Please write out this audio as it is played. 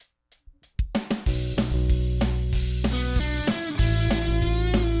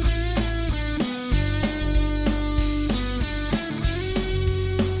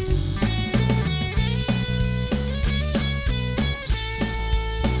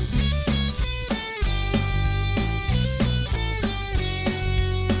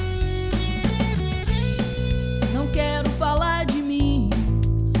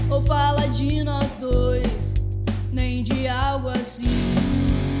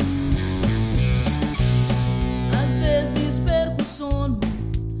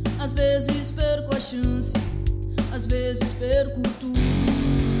vezes perco tudo.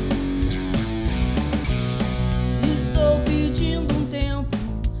 Estou pedindo um tempo,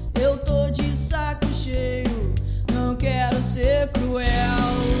 eu tô de saco cheio. Não quero ser cruel,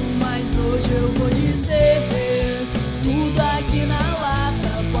 mas hoje eu vou dizer: tudo aqui na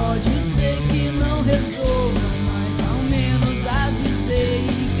lata pode ser que não resolva, mas ao menos avisei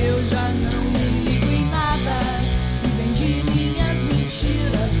que eu já não me ligo em nada. E vendi minhas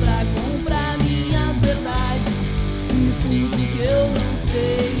mentiras pra comprar minhas verdades. E tudo que eu não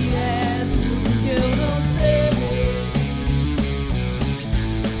sei é tudo que eu não sei.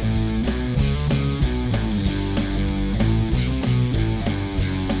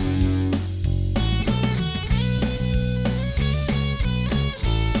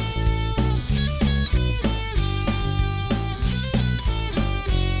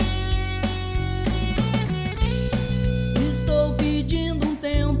 Estou pedindo um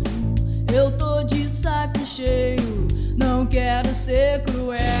tempo, eu tô de saco cheio. Não quero ser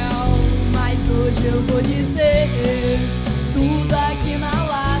cruel, mas hoje eu vou dizer: tudo aqui